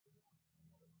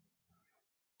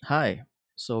Hi.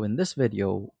 So in this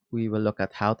video, we will look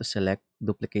at how to select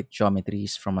duplicate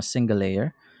geometries from a single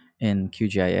layer in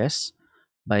QGIS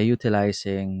by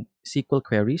utilizing SQL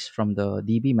queries from the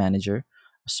DB Manager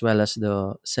as well as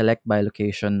the select by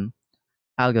location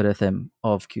algorithm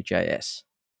of QGIS.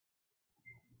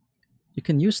 You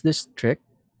can use this trick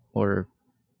or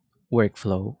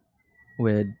workflow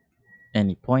with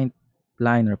any point,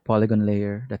 line, or polygon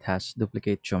layer that has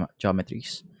duplicate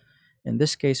geometries. In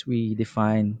this case, we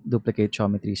define duplicate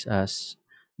geometries as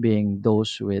being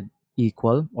those with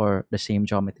equal or the same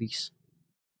geometries.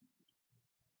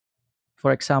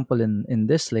 For example, in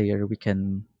this layer, we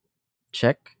can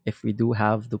check if we do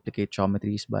have duplicate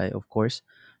geometries by, of course,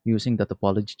 using the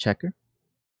topology checker.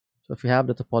 So if we have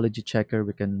the topology checker,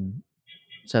 we can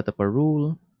set up a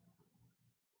rule,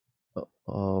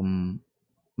 um,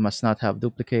 must not have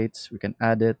duplicates. We can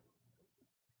add it.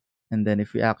 And then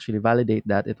if we actually validate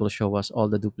that, it will show us all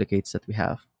the duplicates that we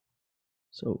have.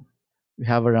 So we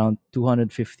have around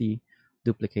 250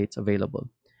 duplicates available.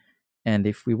 And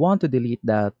if we want to delete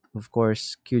that, of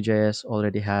course, QGIS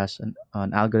already has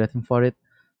an algorithm for it.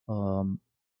 Um,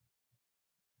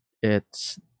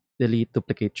 it's delete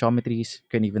duplicate geometries, you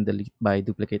can even delete by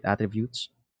duplicate attributes.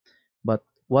 But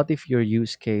what if your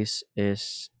use case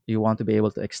is you want to be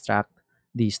able to extract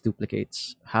these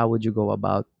duplicates? How would you go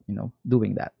about,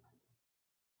 doing that?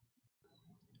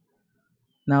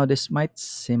 Now, this might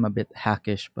seem a bit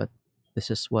hackish, but this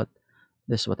is what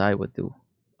this is what I would do.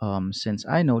 Since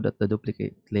I know that the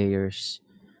duplicate layers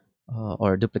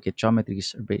or duplicate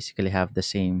geometries basically have the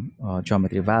same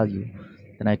geometry value,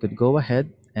 then I could go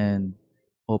ahead and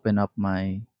open up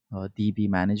my DB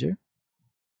manager,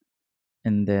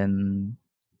 and then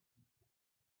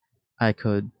I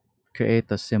could create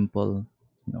a simple,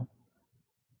 you know,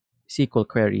 SQL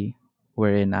query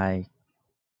wherein I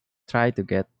try to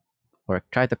get or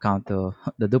try to count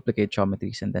the duplicate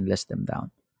geometries and then list them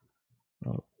down.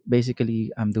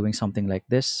 Basically, I'm doing something like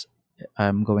this.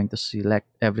 I'm going to select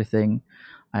everything.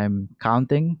 I'm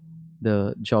counting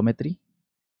the geometry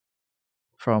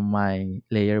from my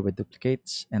layer with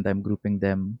duplicates, and I'm grouping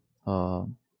them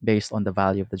based on the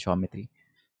value of the geometry.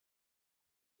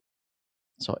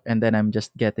 So, and then I'm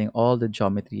just getting all the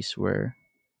geometries where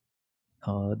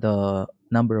the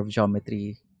number of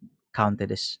geometry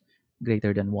counted is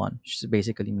greater than one, which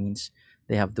basically means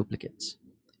they have duplicates.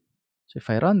 So if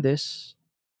I run this,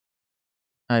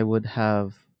 I would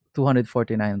have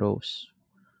 249 rows.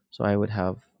 So I would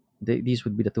have these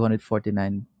would be the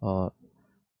 249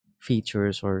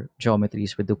 features or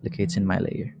geometries with duplicates in my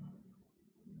layer.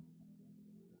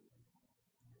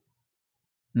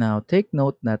 Now take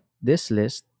note that this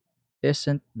list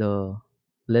isn't the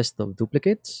list of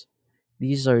duplicates.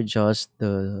 These are just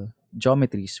the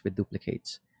geometries with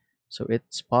duplicates. So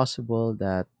it's possible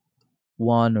that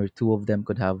one or two of them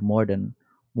could have more than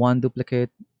one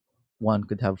duplicate, one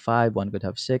could have five, one could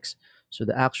have six. So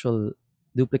the actual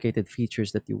duplicated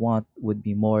features that you want would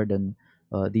be more than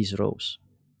these rows.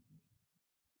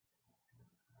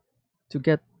 To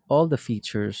get all the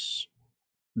features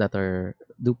that are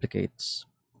duplicates,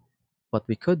 what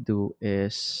we could do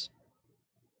is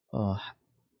uh,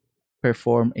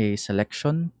 perform a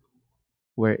selection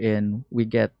wherein we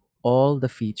get all the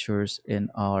features in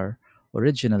our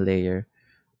original layer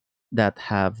that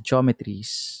have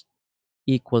geometries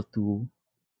equal to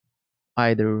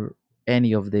either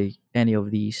any of these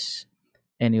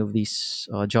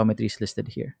geometries listed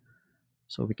here.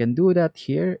 So we can do that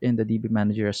here in the DB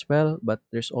Manager as well, but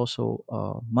there's also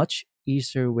a much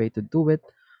easier way to do it,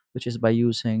 which is by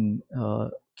using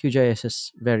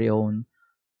QGIS's very own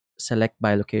select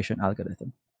by location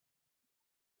algorithm.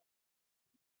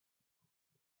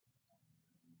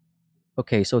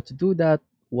 Okay, so to do that,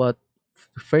 what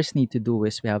we first need to do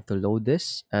is we have to load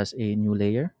this as a new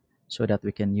layer so that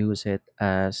we can use it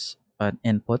as an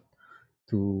input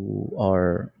to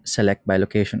our select by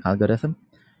location algorithm.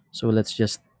 So let's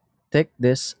just take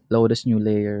this, load this new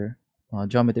layer.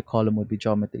 Geometry column would be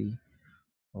geometry.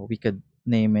 Or we could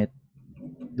name it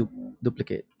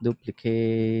duplicate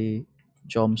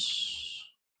geoms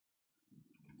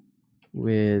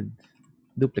with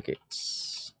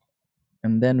duplicates.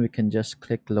 And then we can just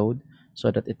click load so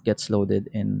that it gets loaded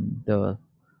in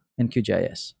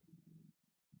QGIS.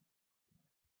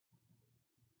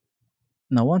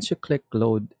 Now once you click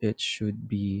load, it should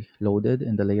be loaded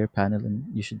in the layer panel and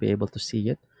you should be able to see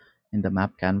it in the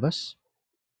map canvas.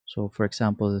 So for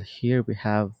example, here we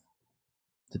have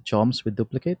the geoms with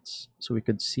duplicates. So we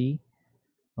could see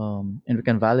and we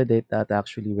can validate that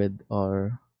actually with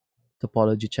our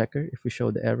topology checker if we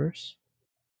show the errors.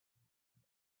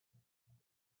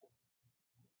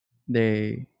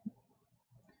 They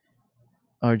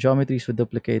our geometries with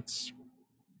duplicates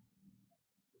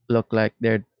look like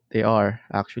they are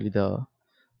actually the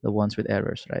ones with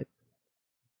errors, right?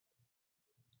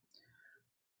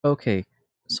 Okay,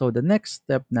 so the next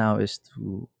step now is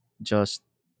to just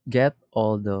get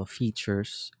all the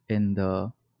features in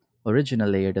the original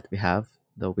layer that we have,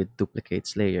 the with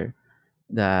duplicates layer,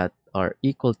 that are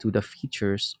equal to the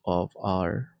features of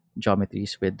our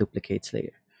geometries with duplicates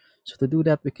layer. So to do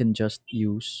that, we can just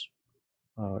use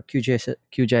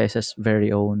QGIS's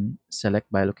very own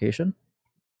select by location.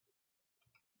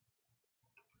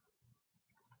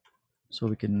 So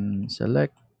we can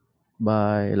select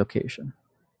by location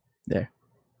there.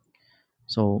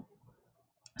 So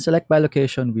select by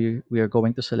location, we are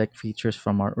going to select features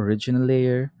from our original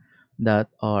layer that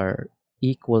are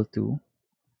equal to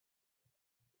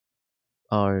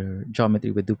our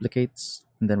geometry with duplicates,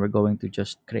 and then we're going to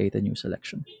just create a new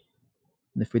selection.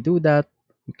 And if we do that,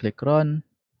 we click run,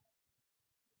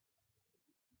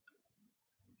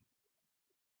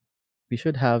 we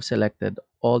should have selected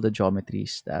all the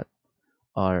geometries that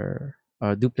are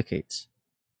duplicates.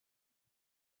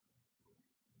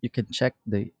 You can check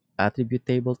the attribute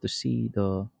table to see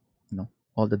the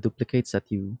all the duplicates that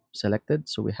you selected.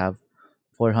 So we have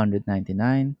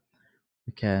 499.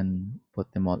 We can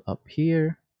put them all up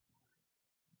here,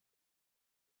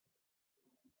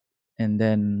 and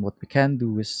then what we can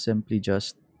do is simply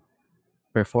just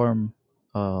perform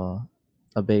uh,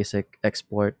 a basic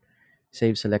export,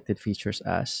 save selected features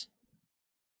as,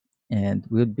 and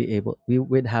we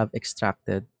would have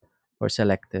extracted or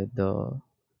selected the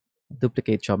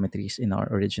duplicate geometries in our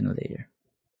original layer.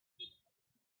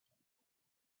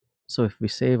 So if we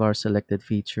save our selected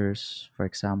features, for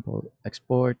example,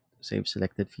 export, save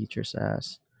selected features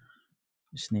as,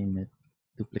 just name it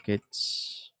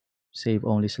duplicates, save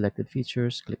only selected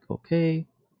features, click OK.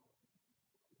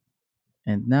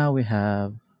 And now we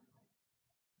have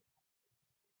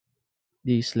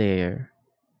this layer.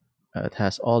 It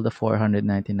has all the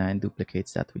 499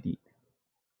 duplicates that we need.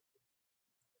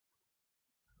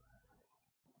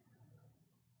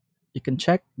 You can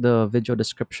check the video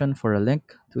description for a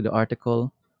link to the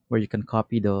article where you can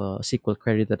copy the SQL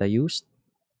query that I used.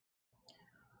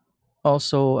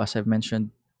 Also, as I've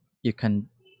mentioned, you can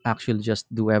actually just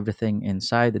do everything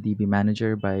inside the DB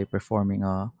manager by performing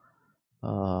a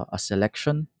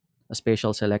selection, a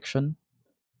spatial selection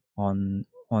on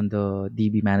the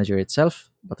DB manager itself.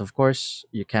 But of course,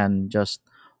 you can just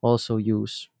also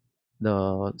use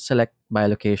the select by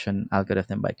location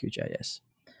algorithm by QGIS.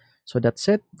 So that's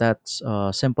it. That's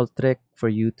a simple trick for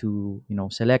you to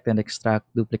select and extract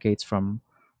duplicates from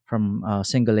a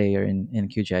single layer in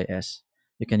QGIS.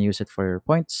 You can use it for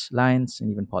points, lines,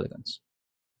 and even polygons.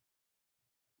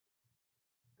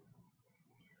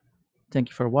 Thank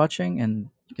you for watching, and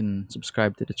you can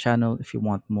subscribe to the channel if you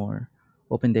want more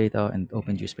open data and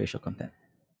open geospatial content.